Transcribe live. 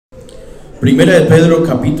Primera de Pedro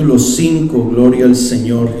capítulo 5, gloria al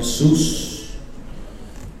Señor Jesús.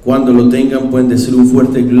 Cuando lo tengan pueden decir un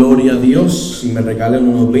fuerte gloria a Dios. Si me regalan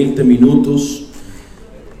unos 20 minutos,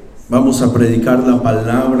 vamos a predicar la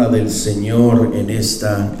palabra del Señor en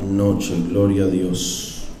esta noche. Gloria a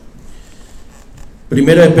Dios.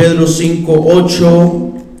 Primera de Pedro 5,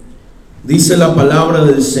 8, dice la palabra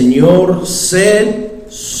del Señor: sed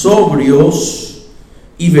sobrios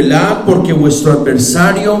y velad, porque vuestro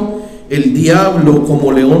adversario, el diablo,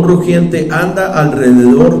 como león rugiente, anda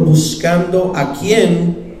alrededor buscando a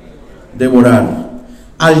quien devorar,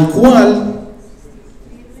 al cual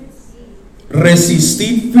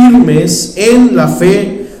resistid firmes en la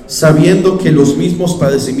fe, sabiendo que los mismos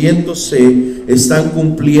padecimientos se están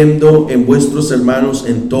cumpliendo en vuestros hermanos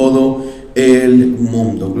en todo el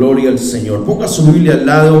mundo. Gloria al Señor. Ponga su Biblia al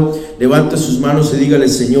lado, levante sus manos y dígale: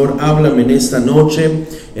 Señor, háblame en esta noche,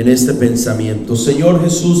 en este pensamiento. Señor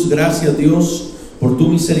Jesús, gracias Dios por tu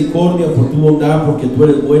misericordia, por tu bondad, porque tú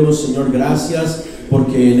eres bueno. Señor, gracias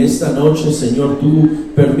porque en esta noche, Señor, tú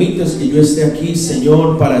permites que yo esté aquí,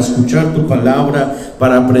 Señor, para escuchar tu palabra,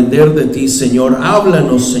 para aprender de ti, Señor.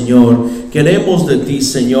 Háblanos, Señor. Queremos de ti,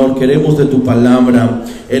 Señor. Queremos de tu palabra,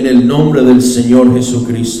 en el nombre del Señor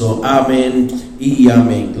Jesucristo. Amén y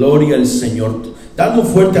amén. Gloria al Señor. Dando un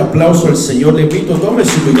fuerte aplauso al Señor, le invito, tome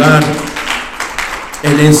su lugar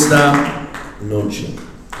en esta noche.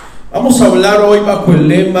 Vamos a hablar hoy bajo el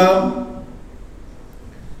lema: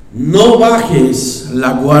 no bajes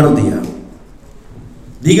la guardia.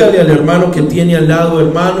 Dígale al hermano que tiene al lado: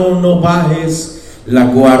 hermano, no bajes la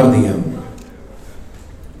guardia.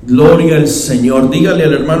 Gloria al Señor. Dígale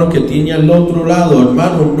al hermano que tiene al otro lado: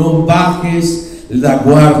 hermano, no bajes la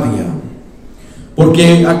guardia.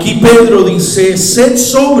 Porque aquí Pedro dice: sed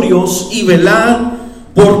sobrios y velad,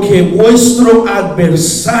 porque vuestro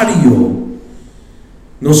adversario.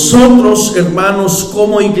 Nosotros, hermanos,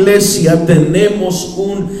 como iglesia tenemos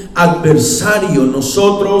un adversario.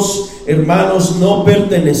 Nosotros, hermanos, no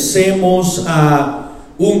pertenecemos a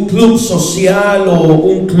un club social o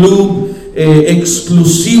un club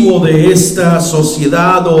exclusivo de esta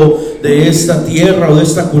sociedad o de esta tierra o de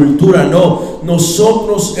esta cultura. No,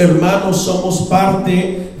 nosotros, hermanos, somos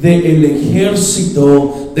parte del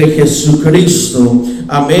ejército de Jesucristo.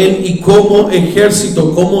 Amén. Y como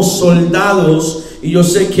ejército, como soldados. Y yo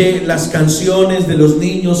sé que las canciones de los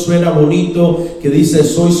niños suena bonito, que dice: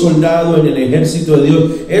 soy soldado en el ejército de Dios.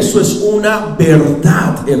 Eso es una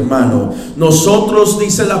verdad, hermano. Nosotros,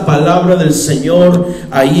 dice la palabra del Señor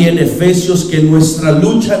ahí en Efesios, que nuestra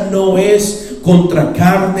lucha no es contra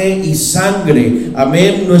carne y sangre.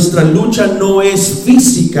 Amén. Nuestra lucha no es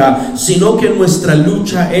física, sino que nuestra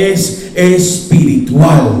lucha es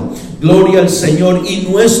espiritual. Gloria al Señor. Y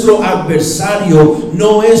nuestro adversario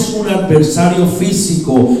no es un adversario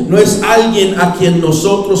físico, no es alguien a quien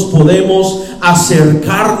nosotros podemos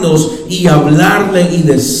acercarnos y hablarle y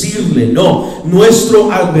decirle. No,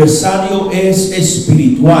 nuestro adversario es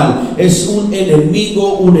espiritual. Es un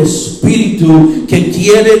enemigo, un espíritu que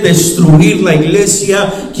quiere destruir la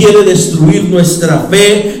iglesia, quiere destruir nuestra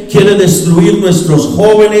fe, quiere destruir nuestros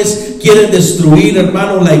jóvenes, quiere destruir,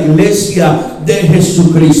 hermano, la iglesia de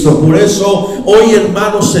Jesucristo. Por eso hoy,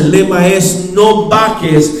 hermanos, el lema es: no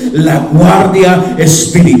bajes la guardia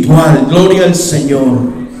espiritual. Gloria al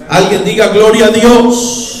Señor. Alguien diga: gloria a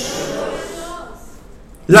Dios.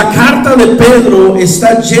 La carta de Pedro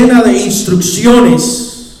está llena de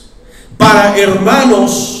instrucciones para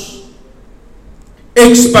hermanos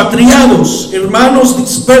expatriados, hermanos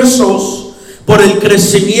dispersos por el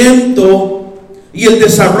crecimiento y el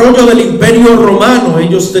desarrollo del imperio romano.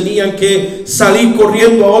 Ellos tenían que salir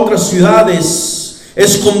corriendo a otras ciudades,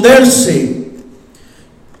 esconderse.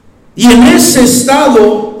 Y en ese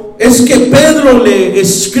estado es que Pedro le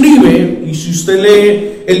escribe. Y si usted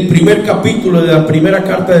lee el primer capítulo de la primera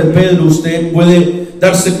carta de Pedro, usted puede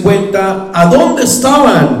darse cuenta a dónde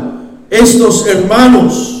estaban estos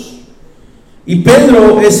hermanos. Y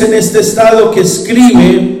Pedro es en este estado que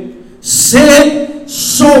escribe: sed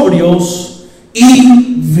sobrios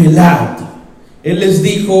y velad. Él les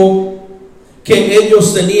dijo que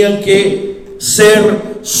ellos tenían que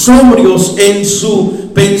ser sobrios en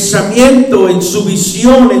su pensamiento, en su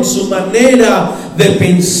visión, en su manera de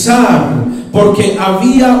pensar, porque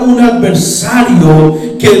había un adversario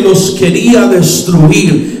que los quería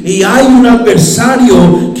destruir, y hay un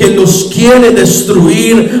adversario que los quiere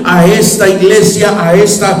destruir a esta iglesia, a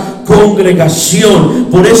esta congregación.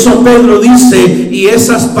 Por eso Pedro dice, y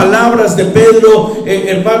esas palabras de Pedro,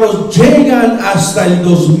 hermanos, llegan hasta el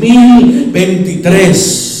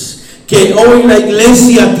 2023, que hoy la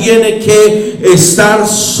iglesia tiene que estar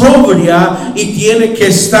sobria y tiene que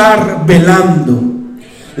estar velando.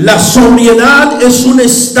 La sobriedad es un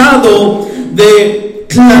estado de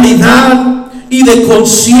claridad y de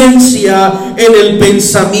conciencia en el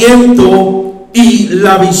pensamiento y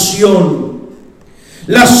la visión.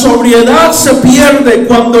 La sobriedad se pierde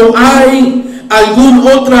cuando hay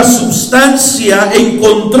alguna otra sustancia en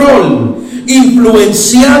control,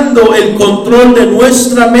 influenciando el control de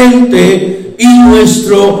nuestra mente y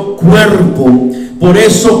nuestro cuerpo. Por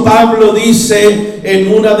eso Pablo dice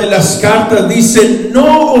en una de las cartas, dice: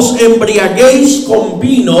 no os embriaguéis con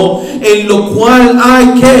vino, en lo cual hay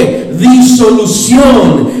que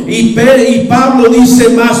disolución. Y Pablo dice: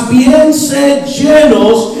 más bien sed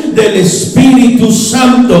llenos del Espíritu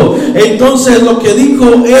Santo. Entonces lo que dijo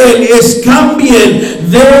él es: cambien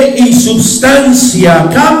de substancia,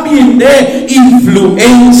 cambien de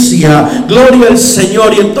influencia. Gloria al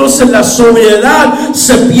Señor. Y entonces la sobriedad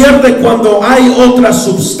se pierde cuando hay otra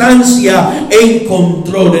sustancia en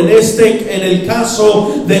control. En el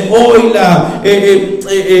caso de hoy,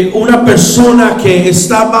 una persona que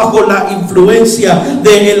está bajo la influencia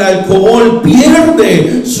del alcohol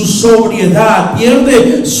pierde su sobriedad,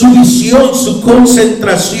 pierde su visión, su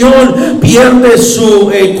concentración, pierde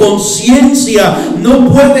su conciencia. No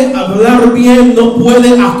puede hablar bien, no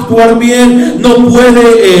puede actuar bien, no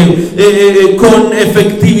puede con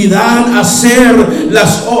efectividad hacer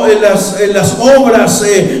las obras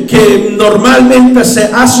que normalmente se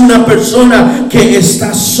hace una persona que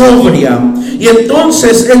está sobria. Y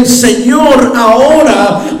entonces el Señor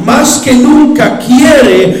ahora más que nunca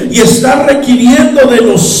quiere y está requiriendo de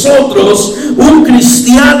nosotros un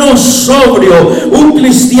cristiano sobrio, un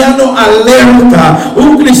cristiano alerta,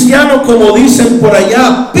 un cristiano, como dicen por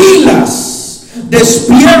allá, pilas,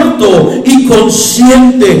 despierto y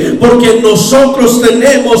consciente, porque nosotros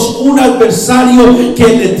tenemos un adversario que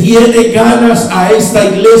le tiene ganas a esta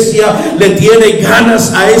iglesia, le tiene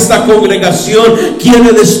ganas a esta congregación,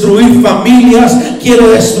 quiere destruir familias, quiere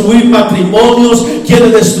destruir matrimonios, quiere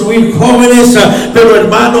destruir jóvenes. Pero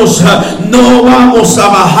hermanos, no vamos a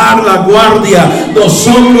bajar la guardia,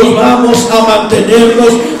 nosotros vamos a mantenernos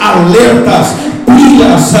alertas,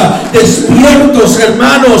 pilas, despiertos,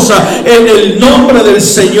 hermanos, en el nombre del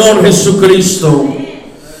Señor Jesucristo.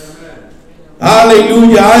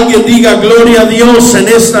 Aleluya. Alguien diga gloria a Dios en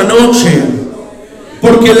esta noche,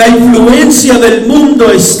 porque la influencia del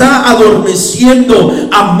mundo está adormeciendo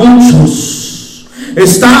a muchos,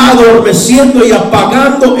 está adormeciendo y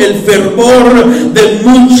apagando el fervor de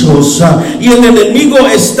muchos, y el enemigo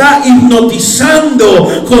está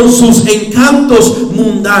hipnotizando con sus encantos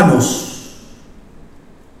mundanos.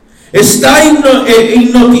 Está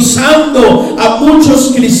hipnotizando a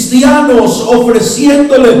muchos cristianos,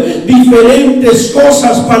 ofreciéndole diferentes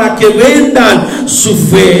cosas para que vendan su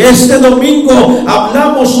fe. Este domingo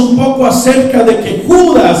hablamos un poco acerca de que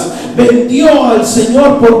Judas vendió al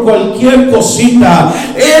Señor por cualquier cosita.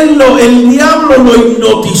 El diablo lo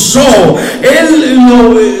hipnotizó,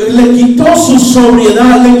 le quitó su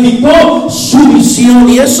sobriedad, le quitó su visión.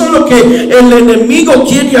 Y eso es lo que el enemigo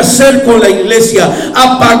quiere hacer con la iglesia: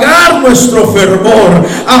 apagar nuestro fervor,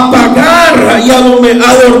 apagar y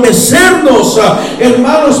adormecernos,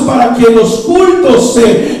 hermanos, para que los cultos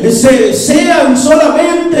sean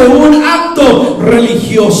solamente un acto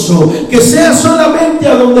religioso, que sea solamente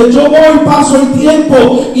a donde yo voy, paso el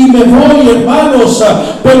tiempo y me voy, hermanos.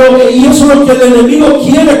 Y eso es lo que el enemigo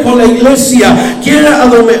quiere con la iglesia: quiere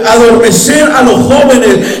adormecer a los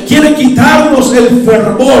jóvenes, quiere quitarnos el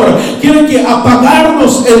fervor, quiere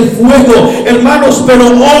apagarnos el fuego, hermanos. Pero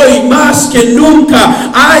hoy más que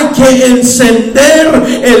nunca hay que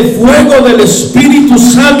encender el fuego del Espíritu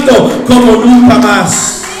Santo como nunca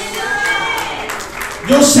más.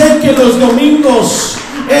 Yo sé que los domingos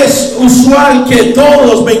es usual que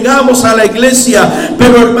todos vengamos a la iglesia,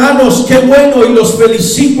 pero hermanos, qué bueno, y los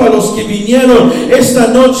felicito a los que vinieron esta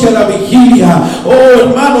noche a la vigilia. Oh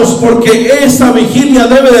hermanos, porque esta vigilia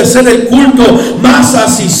debe de ser el culto más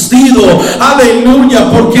asistido. Aleluya,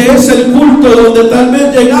 porque es el culto donde tal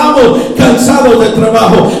vez llegamos cansados del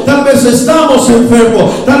trabajo, tal vez estamos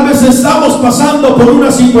enfermos, tal vez estamos pasando por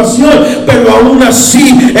una situación, pero aún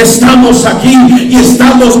así estamos aquí y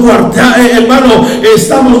estamos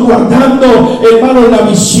guardando, hermano, la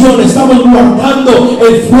visión, estamos guardando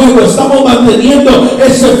el fuego, estamos manteniendo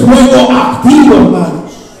ese fuego activo,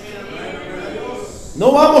 hermanos.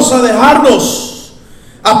 No vamos a dejarnos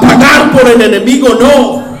apagar por el enemigo,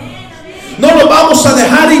 no. No nos vamos a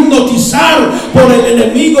dejar hipnotizar por el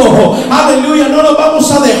enemigo. Aleluya. No nos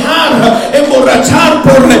vamos a dejar emborrachar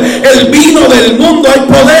por el vino del mundo, hay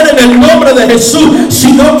poder en el nombre de Jesús,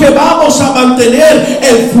 sino que vamos a mantener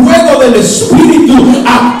el fuego del Espíritu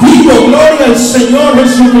activo. Gloria al Señor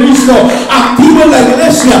Jesucristo. Activo en la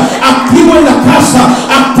iglesia, activo en la casa,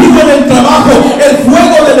 activo en el trabajo. El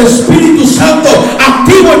fuego del Espíritu Santo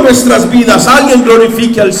activo en nuestras vidas. Alguien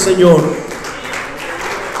glorifique al Señor.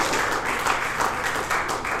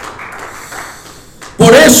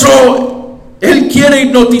 Por eso Él quiere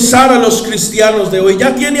hipnotizar a los cristianos de hoy.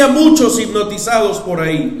 Ya tiene a muchos hipnotizados por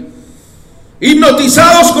ahí,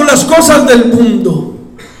 hipnotizados con las cosas del mundo.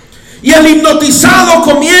 Y el hipnotizado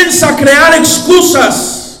comienza a crear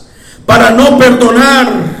excusas para no perdonar,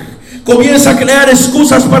 comienza a crear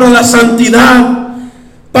excusas para la santidad,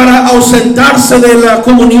 para ausentarse de la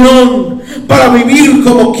comunión, para vivir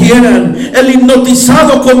como quieran. El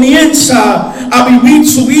hipnotizado comienza a vivir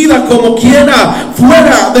su vida como quiera,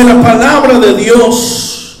 fuera de la palabra de Dios.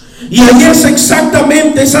 Y ahí es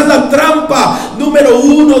exactamente, esa es la trampa número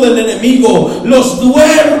uno del enemigo. Los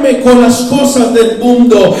duerme con las cosas del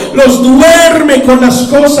mundo, los duerme con las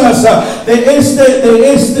cosas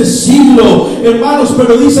de este siglo, hermanos.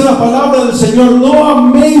 Pero dice la palabra del Señor: no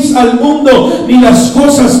améis al mundo ni las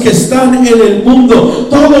cosas que están en el mundo.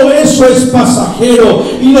 Todo eso es pasajero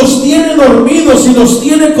y los tiene dormidos y los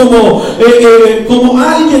tiene como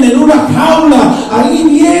alguien en una jaula, ahí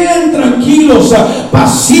bien tranquilos,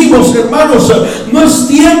 pasivos. Hermanos, no es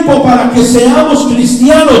tiempo para que seamos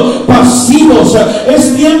cristianos pasivos.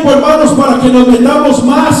 Es tiempo, hermanos, para que nos metamos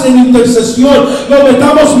más en intercesión, nos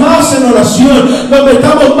metamos más en oración, nos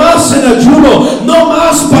metamos más en ayuno. No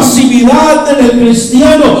más pasividad en el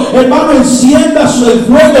cristiano. Hermano, encienda el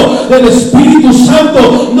fuego del Espíritu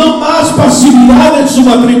Santo. No más pasividad en su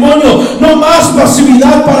matrimonio, no más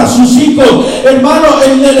pasividad para sus hijos. Hermano,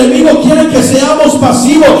 el enemigo quiere que seamos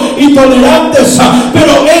pasivos y tolerantes,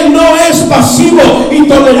 pero él no es pasivo y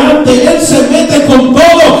tolerante. Él se mete con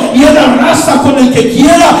todo y él arrastra con el que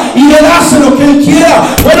quiera y él hace lo que él quiera.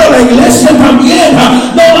 Bueno, la iglesia también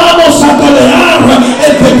no vamos a tolerar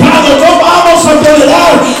el pecado, no vamos a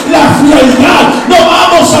tolerar la frialdad, no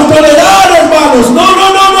vamos a tolerar, hermanos, no,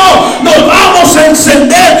 nos vamos a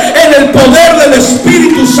encender en el poder del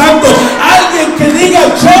Espíritu Santo. Alguien que diga: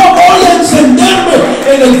 yo voy a encenderme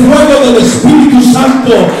en el fuego del Espíritu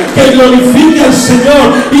Santo, que glorifique al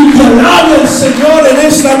Señor y que alabe al Señor en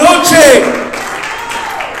esta noche.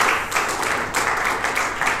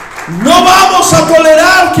 No vamos a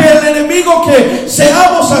tolerar que el enemigo, que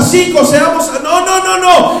seamos así,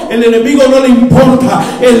 no. El enemigo no le importa.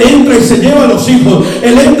 Él entra y se lleva a los hijos,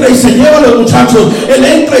 él entra y se lleva a los muchachos, él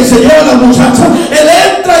entra y se lleva a las muchachas, él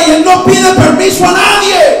entra y él no pide permiso a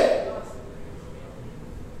nadie.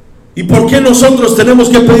 ¿Y por qué nosotros tenemos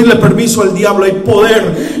que pedirle permiso al diablo? Hay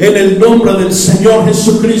poder en el nombre del Señor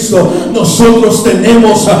Jesucristo. Nosotros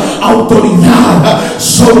tenemos autoridad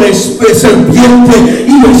sobre serpiente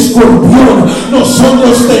y escorpión.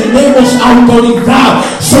 Nosotros tenemos autoridad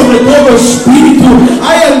sobre todo espíritu.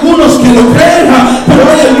 Hay algunos que lo creen, pero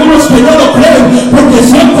hay algunos que no lo creen, porque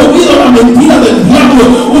se han comido la mentira del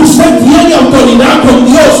diablo. Usted tiene autoridad con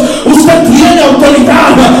Dios. Usted tiene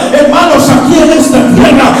autoridad, hermanos, aquí en esta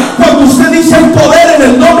tierra. Cuando usted dice hay poder en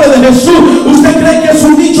el nombre de Jesús, ¿usted cree que es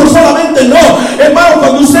un dicho solamente? No, hermano,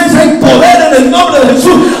 cuando usted dice hay poder en el nombre de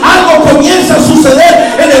Jesús, algo comienza a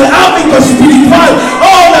suceder en el ámbito espiritual.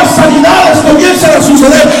 Oh, las sanidades comienzan a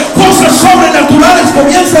suceder, cosas sobrenaturales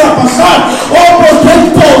comienzan a pasar. Oh, porque hay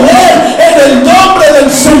poder en el nombre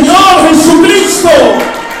del Señor Jesucristo.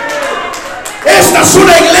 Esta es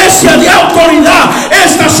una iglesia de autoridad,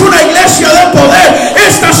 esta es una iglesia de poder,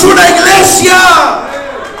 esta es una iglesia,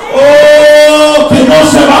 oh, que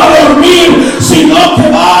no se va a dormir, sino que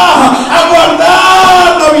va a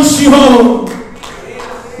guardar la visión.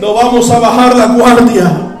 No vamos a bajar la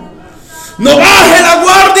guardia, no baje la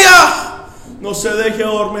guardia, no se deje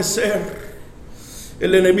adormecer.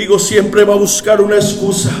 El enemigo siempre va a buscar una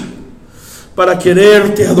excusa para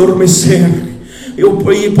quererte adormecer.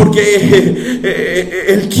 Porque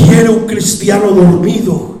él quiere un cristiano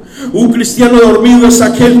dormido. Un cristiano dormido es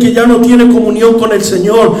aquel que ya no tiene comunión con el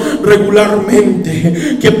Señor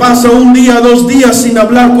regularmente, que pasa un día, 2 días sin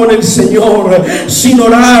hablar con el Señor, sin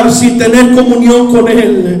orar, sin tener comunión con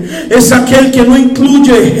Él. Es aquel que no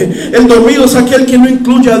incluye, el dormido es aquel que no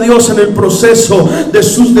incluye a Dios en el proceso de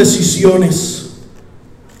sus decisiones.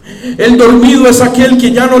 El dormido es aquel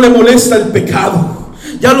que ya no le molesta el pecado.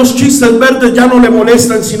 Ya los chistes verdes ya no le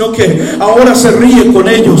molestan, sino que ahora se ríe con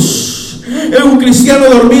ellos. Un cristiano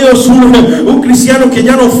dormido es un cristiano que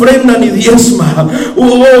ya no ofrenda ni diezma.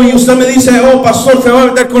 Y usted me dice, oh pastor, te va a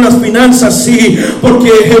meter con las finanzas. Sí,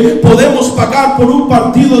 porque podemos pagar por un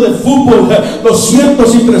partido de fútbol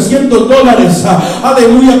 $200 y $300,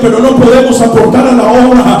 aleluya, pero no podemos aportar a la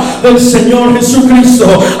obra del Señor Jesucristo,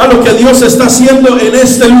 a lo que Dios está haciendo en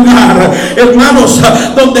este lugar. Hermanos,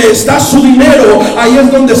 donde está su dinero, ahí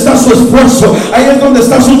es donde está su esfuerzo, ahí es donde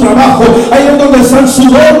está su trabajo, ahí es donde está el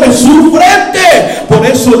sudor de su frente. Por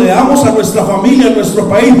eso le damos a nuestra familia, a nuestro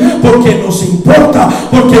país, porque nos importa,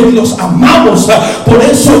 porque los amamos. Por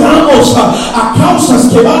eso damos a causas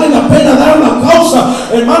que vale la pena dar la causa,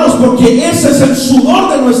 hermanos, porque ese es el sudor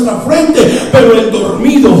de nuestra frente. Pero el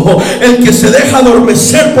dormido, el que se deja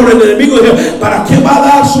adormecer por el enemigo, ¿para qué va a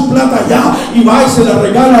dar su plata allá? Y va y se la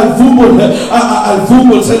regala al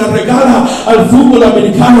fútbol, se la regala al fútbol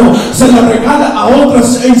americano, se la regala a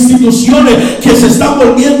otras instituciones que se están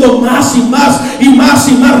volviendo más y más y más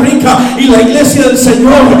y más ricas. Y la iglesia del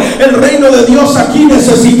Señor, el reino de Dios aquí,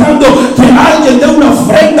 necesitando que alguien dé una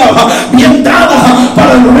ofrenda bien dada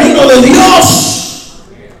para el reino de Dios.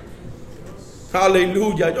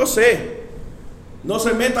 Aleluya. Yo sé, no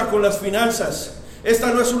se meta con las finanzas.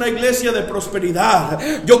 Esta no es una iglesia de prosperidad.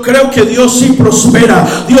 Yo creo que Dios sí prospera,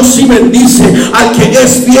 Dios sí bendice al que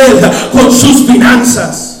es fiel con sus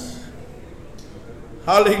finanzas.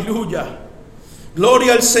 Aleluya.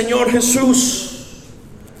 Gloria al Señor Jesús.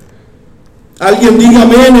 Alguien diga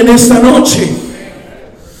amén en esta noche.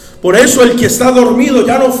 Por eso el que está dormido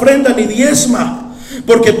ya no ofrenda ni diezma,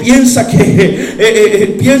 porque piensa que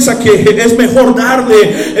es mejor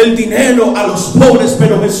darle el dinero a los pobres.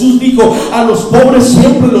 Pero Jesús dijo, a los pobres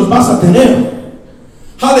siempre los vas a tener.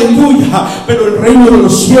 Aleluya. Pero el reino de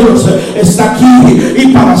los cielos está aquí, y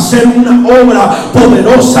para hacer una obra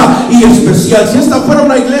poderosa y especial. Si esta fuera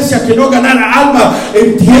una iglesia que no ganara alma,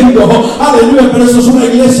 entiendo, aleluya, pero eso es una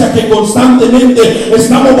iglesia que constantemente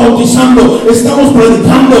estamos bautizando, estamos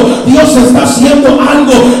predicando. Dios está haciendo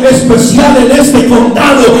algo especial en este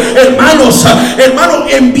condado. Hermanos,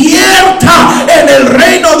 invierta en el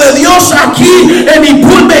reino de Dios aquí en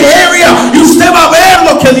IPUL area, y usted va a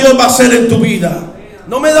ver lo que Dios va a hacer en tu vida.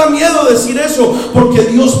 No me da miedo decir eso, porque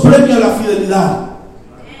Dios premia la fidelidad.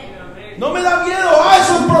 No me da miedo,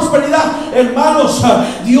 eso es prosperidad. Hermanos,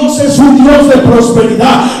 Dios es un Dios de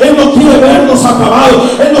prosperidad. Él no quiere vernos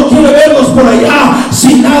acabados, Él no quiere vernos por allá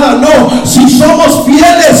sin nada. No, si somos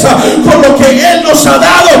fieles con lo que Él nos ha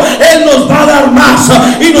dado, Él nos va a dar más,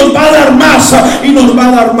 y nos va a dar más, y nos va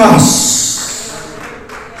a dar más.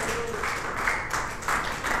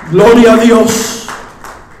 Gloria a Dios.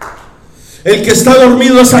 El que está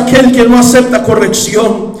dormido es aquel que no acepta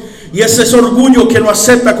corrección. Y ese es orgullo, que no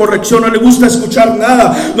acepta corrección. No le gusta escuchar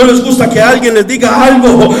nada, no les gusta que alguien les diga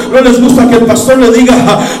algo, no les gusta que el pastor le diga,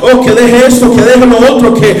 oh, que deje esto, que deje lo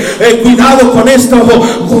otro, que cuidado con esto,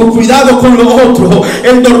 cuidado con lo otro.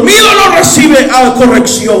 El dormido no recibe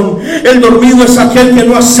corrección. El dormido es aquel que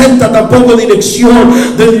no acepta tampoco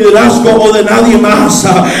dirección de liderazgo o de nadie más.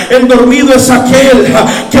 El dormido es aquel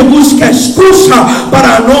que busca excusa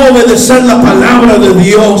para no obedecer la palabra de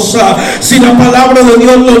Dios. Si la palabra de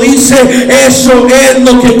Dios lo dice, eso es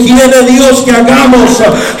lo que quiere Dios que hagamos.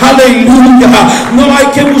 Aleluya. No hay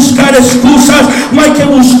que buscar excusas, no hay que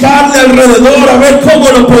buscarle alrededor a ver cómo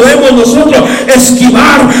lo podemos nosotros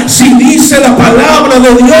esquivar. Si dice la palabra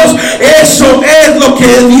de Dios, eso es lo que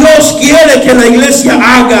Dios quiere que la iglesia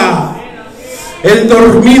haga. El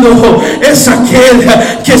dormido es aquel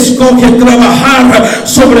que escoge trabajar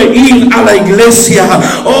sobre ir a la iglesia.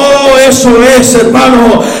 Oh, eso es,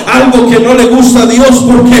 hermano, algo que no le gusta a Dios,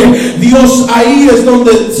 porque Dios ahí es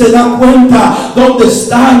donde se da cuenta dónde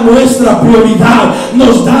está nuestra prioridad.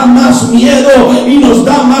 Nos da más miedo y nos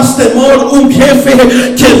da más temor un jefe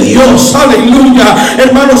que Dios. Aleluya.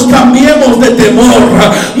 Hermanos, cambiemos de temor.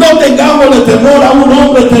 No tengámosle temor a un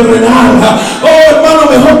hombre terrenal. Oh, hermano,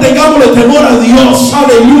 mejor tengámosle temor a Dios.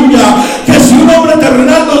 Aleluya. Que si un hombre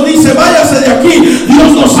terrenal nos dice váyase de aquí,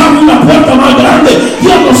 Dios nos abre una puerta más grande,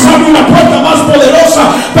 Dios nos abre una puerta más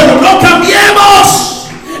poderosa. Pero no cambiemos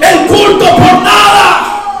el culto por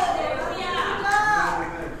nada.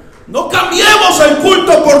 No cambiemos el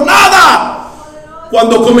culto por nada.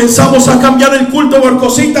 Cuando comenzamos a cambiar el culto por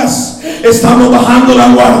cositas, estamos bajando la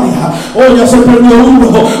guardia. Oh, ya se perdió uno,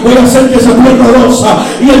 voy a hacer que se pierda dos,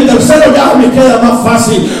 y el tercero ya me queda más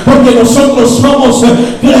fácil, porque nosotros somos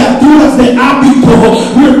criaturas de hábito.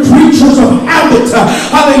 We're creatures of habit.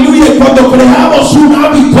 Aleluya. Y cuando creamos un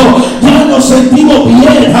hábito, ya nos sentimos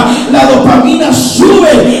bien. La dopamina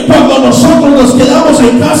sube cuando nosotros nos quedamos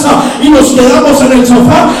en casa y nos quedamos en el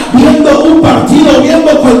sofá viendo un partido,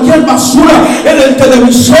 viendo cualquier basura en el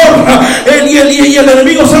televisor, y el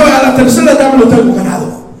enemigo sabe, a la tercera ya me lo tengo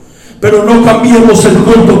ganado. Pero no cambiemos el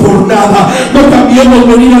culto por nada, no cambiemos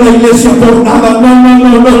venir a la iglesia por nada, no,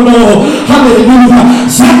 aleluya.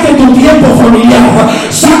 Saque tu tiempo familiar,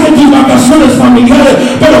 saque tus vacaciones familiares,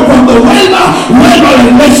 pero cuando vuelva a la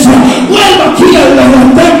iglesia, vuelva aquí al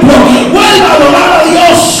templo, vuelva a adorar a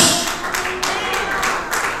Dios.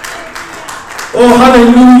 Oh,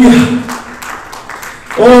 aleluya.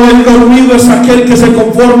 Oh, el dormido es aquel que se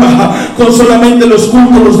conforma con solamente los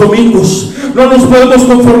cultos los domingos. No nos podemos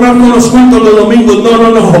conformar con los cultos los domingos. No.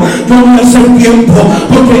 Yo voy a hacer tiempo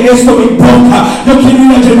porque esto me importa. Yo quiero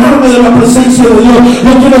ir a llenarme de la presencia de Dios.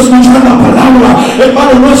 Yo quiero escuchar la palabra.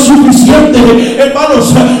 Hermano, no es suficiente.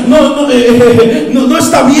 Hermanos, no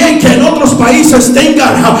está bien que en otros países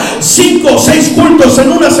tengan 5 o 6 cultos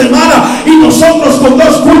en una semana y nosotros con 2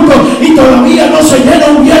 cultos y todavía no se llena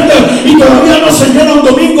un viernes y todavía no se llena un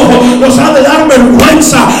domingo. Nos ha de dar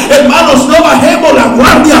vergüenza. Hermanos, no bajemos la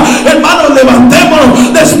guardia. Hermanos,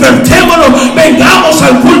 levantémonos, despertémonos, vengamos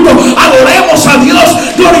al culto, adoremos a Dios,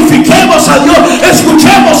 glorifiquemos a Dios,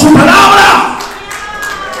 escuchemos su palabra.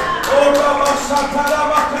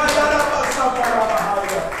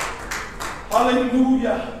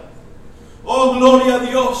 Aleluya. Oh, gloria a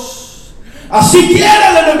Dios. Así quiere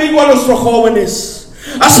el enemigo a nuestros jóvenes,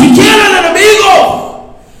 así quiere el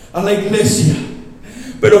enemigo a la iglesia.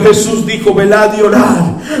 Pero Jesús dijo: velad y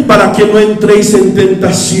orad para que no entréis en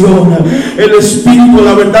tentación. El espíritu,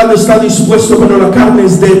 la verdad, está dispuesto, pero la carne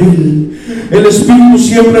es débil. El espíritu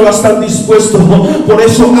siempre va a estar dispuesto. Por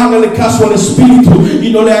eso hágale caso al espíritu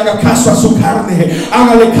y no le haga caso a su carne.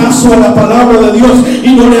 Hágale caso a la palabra de Dios y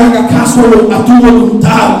no le haga caso a tu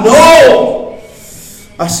voluntad. No.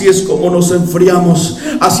 Así es como nos enfriamos,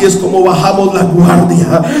 así es como bajamos la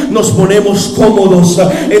guardia, nos ponemos cómodos,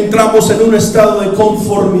 entramos en un estado de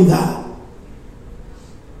conformidad.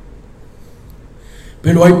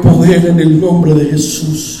 Pero hay poder en el nombre de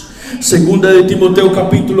Jesús. Segunda de Timoteo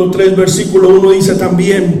capítulo 3 versículo 1 dice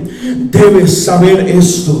también: debes saber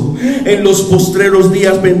esto, en los postreros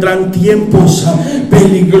días vendrán tiempos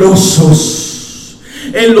peligrosos.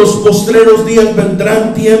 En los postreros días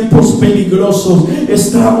vendrán tiempos peligrosos.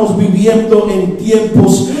 Estamos viviendo en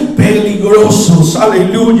tiempos peligrosos.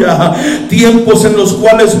 Aleluya. Tiempos en los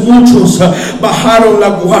cuales muchos bajaron la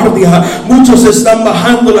guardia. Muchos están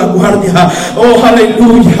bajando la guardia. Oh,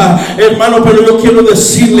 aleluya. Hermano, pero yo quiero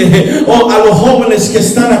decirle a los jóvenes que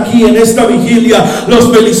están aquí en esta vigilia,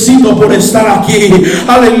 los felicito por estar aquí.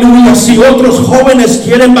 Aleluya. Si otros jóvenes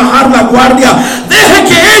quieren bajar la guardia, deje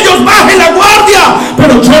que ellos bajen la guardia.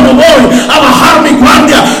 Pero yo no voy a bajar mi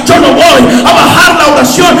guardia. Yo no voy a bajar la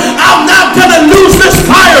oración. I'm not gonna lose this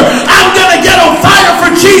fire. I'm gonna get on fire for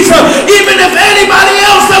Jesus. Even if anybody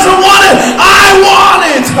else doesn't want it, I want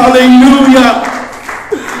it. Hallelujah.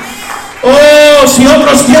 Oh, si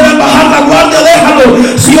otros quieren bajar la guardia, déjalo.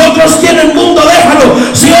 Si otros quieren mundo, déjalo.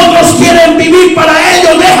 Si otros quieren vivir para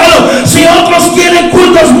ellos, déjalo. Si otros quieren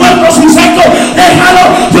cultos muertos y secos, déjalo.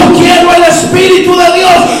 Yo quiero el Espíritu de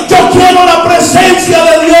Dios. Yo quiero la presencia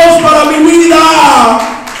de Dios para mi vida.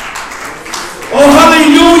 Oh,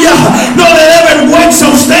 aleluya. No le dé vergüenza a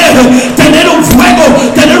usted tener un fuego,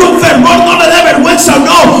 tener un fervor. No le dé vergüenza,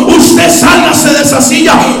 no. Usted sálgase de esa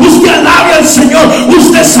silla. Usted alabe al Señor.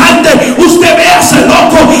 Usted salte. Usted véase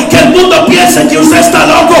loco. Que el mundo piense que usted está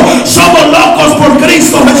loco. Somos locos por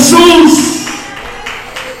Cristo Jesús.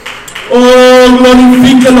 Oh,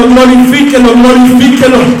 glorifíquelo, glorifíquelo,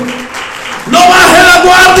 glorifíquelo. No baje la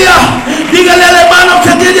guardia. Dígale al hermano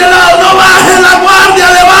que tiene al lado: no baje la guardia,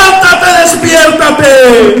 levántate,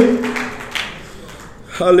 despiértate.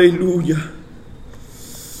 Aleluya.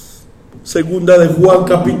 Segunda de Juan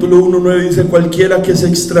capítulo 1:9 dice: cualquiera que se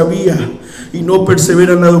extravía y no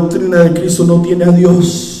persevera en la doctrina de Cristo no tiene a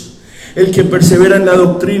Dios. El que persevera en la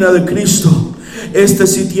doctrina de Cristo, este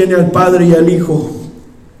sí tiene al Padre y al Hijo.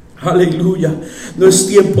 Aleluya. No es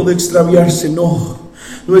tiempo de extraviarse, no.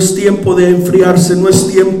 No es tiempo de enfriarse, no es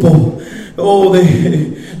tiempo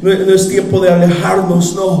no es tiempo de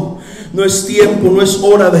alejarnos, no. No es tiempo, no es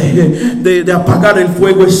hora de apagar el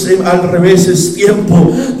fuego, es al revés, es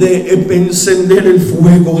tiempo de encender el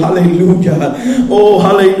fuego. Hallelujah. Oh,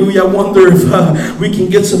 hallelujah. I wonder if we can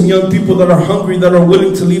get some young people that are hungry, that are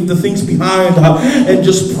willing to leave the things behind and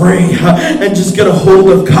just pray and just get a hold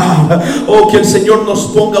of God. Oh, que el Señor nos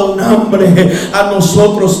ponga un hambre a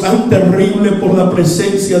nosotros tan terrible por la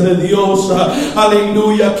presencia de Dios.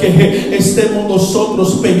 Aleluya, que estemos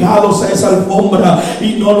nosotros pegados a esa alfombra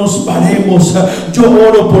y no nos paremos. haremos. Yo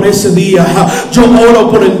oro por ese día. Yo oro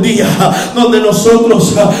por el día donde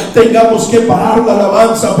nosotros tengamos que parar la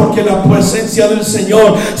alabanza, porque la presencia del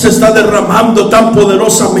Señor se está derramando tan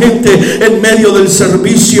poderosamente en medio del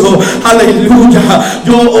servicio. Aleluya.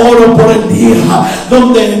 Yo oro por el día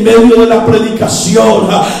donde en medio de la predicación,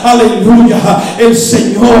 aleluya, el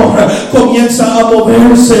Señor comienza a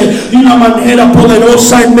moverse de una manera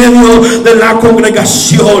poderosa en medio de la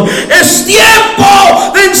congregación. Es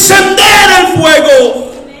tiempo de encender el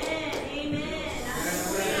fuego.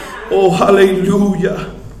 Oh, aleluya.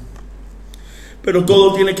 Pero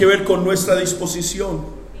todo tiene que ver con nuestra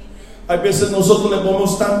disposición. Hay veces nosotros le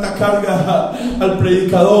ponemos tanta carga al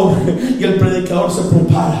predicador, y el predicador se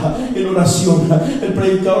prepara en oración, el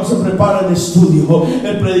predicador se prepara en estudio,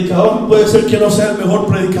 el predicador puede ser que no sea el mejor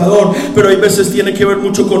predicador, pero hay veces tiene que ver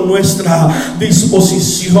mucho con nuestra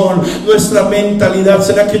disposición, nuestra mentalidad.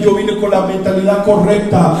 ¿Será que yo vine con la mentalidad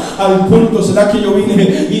correcta al culto? ¿Será que yo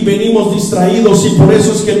vine y venimos distraídos, y por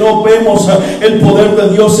eso es que no vemos el poder de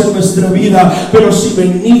Dios en nuestra vida? Pero si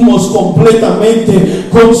venimos completamente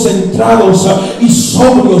concentrados y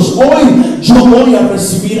sobrios, hoy yo voy a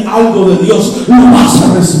recibir algo de Dios. Lo vas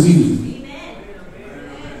a recibir.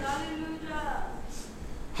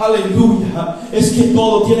 Aleluya. Es que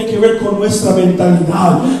todo tiene que ver con nuestra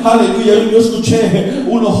mentalidad. Aleluya. Yo escuché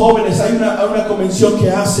unos jóvenes, hay una convención que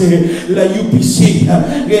hace la UPC,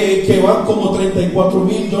 que van como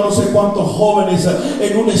 34,000, yo no sé cuántos jóvenes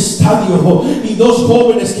en un estadio, y dos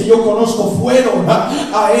jóvenes que yo conozco fueron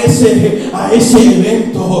a ese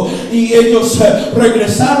evento, y ellos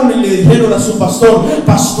regresaron y le dijeron a su pastor: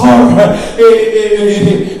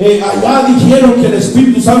 allá dijeron que el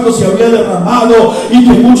Espíritu Santo se había derramado y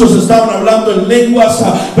que muchos estaban hablando en lenguas,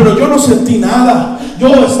 pero yo no sentí nada. Yo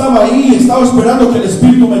estaba ahí, estaba esperando que el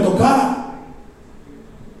Espíritu me tocara.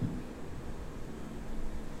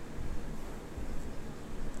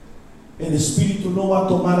 El Espíritu no va a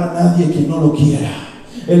tomar a nadie que no lo quiera.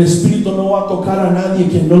 El Espíritu no va a tocar a nadie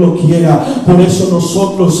que no lo quiera. Por eso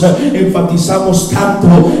nosotros enfatizamos tanto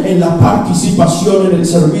en la participación en el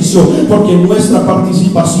servicio, porque nuestra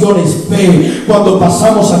participación es fe. Cuando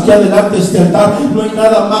pasamos aquí adelante este altar, no hay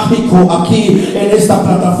nada mágico aquí en esta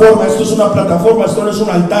plataforma. Esto es una plataforma, esto no es un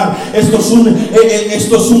altar, esto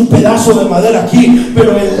es un pedazo de madera aquí.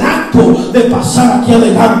 Pero el acto de pasar aquí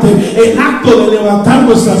adelante, el acto de levantar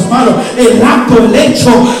nuestras manos, el acto, el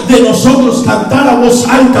hecho de nosotros cantar a voz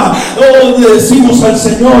alta, le decimos al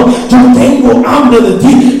Señor: yo tengo hambre de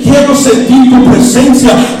ti, quiero sentir tu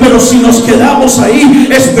presencia. Pero si nos quedamos ahí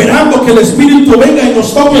esperando que el Espíritu venga y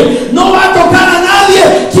nos toque, no va a tocar a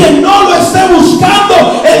nadie. Quien no lo esté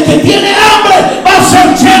buscando, el que tiene hambre, va a ser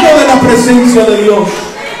lleno de la presencia de Dios.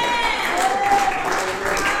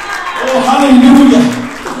 Oh, aleluya.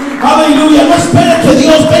 Aleluya. No espere que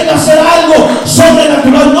Dios venga a hacer algo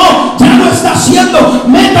sobrenatural. No, ya lo está haciendo.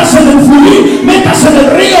 Métase en el fluir, métase en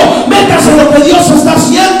el río, métase en lo que Dios está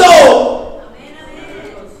haciendo.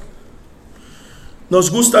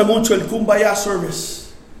 Nos gusta mucho el Kumbaya Service,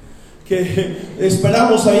 que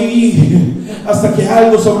esperamos ahí hasta que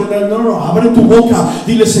algo sobrenatural. No, abre tu boca,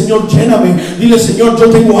 dile: Señor, lléname. Dile: Señor, yo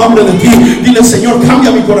tengo hambre de ti. Dile: Señor,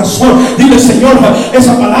 cambia mi corazón. Dile: Señor,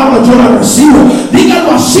 esa palabra yo la recibo.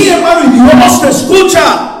 Dígalo así, hermano, y Dios te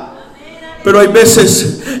escucha. Pero hay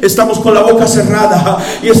veces estamos con la boca cerrada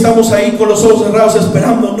y estamos ahí con los ojos cerrados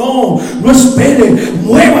esperando. No espere,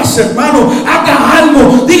 muévase, hermano, haga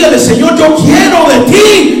algo. Dígale: Señor, yo quiero de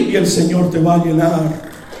ti, y el Señor te va a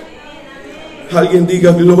llenar. Alguien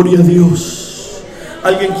diga: gloria a Dios.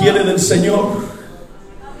 Alguien quiere del Señor.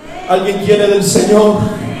 Alguien quiere del Señor.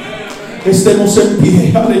 Estemos en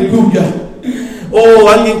pie. Aleluya. Oh,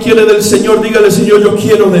 alguien quiere del Señor. Dígale: Señor, yo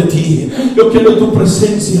quiero de ti. Yo quiero tu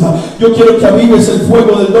presencia. Yo quiero que avives el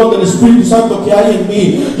fuego del don del Espíritu Santo que hay en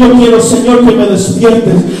mí. Yo quiero, Señor, que me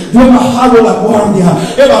despiertes. Yo he bajado la guardia,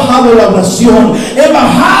 he bajado la oración, he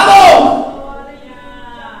bajado.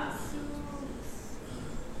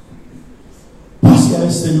 Pase a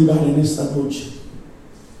este lugar en esta noche.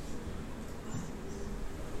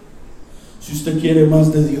 Si usted quiere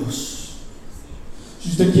más de Dios, si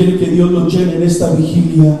usted quiere que Dios lo llene en esta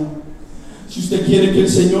vigilia, si usted quiere que el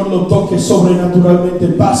Señor lo toque sobrenaturalmente,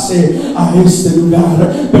 pase a este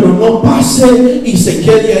lugar. Pero no pase y se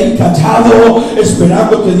quede ahí callado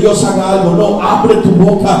esperando que Dios haga algo. No, abre tu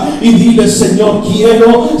boca y dile: Señor,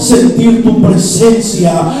 quiero sentir tu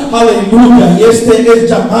presencia. Aleluya. Y este es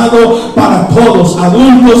llamado para todos,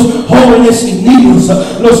 adultos, jóvenes y niños,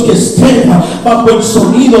 los que estén bajo el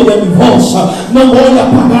sonido de mi voz. No voy a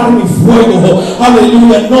apagar mi fuego.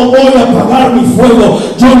 Aleluya. No voy a apagar mi fuego.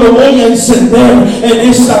 Yo lo voy a encender en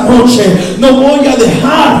esta noche. No voy a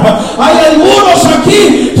dejar,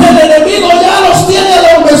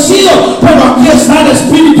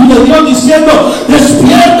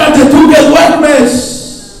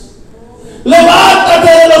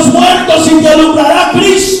 tanto se involucrará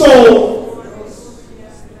Cristo.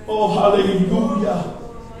 Oh, aleluya.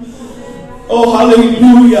 Oh,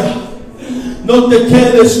 aleluya. No te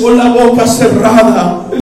quedes con la boca cerrada.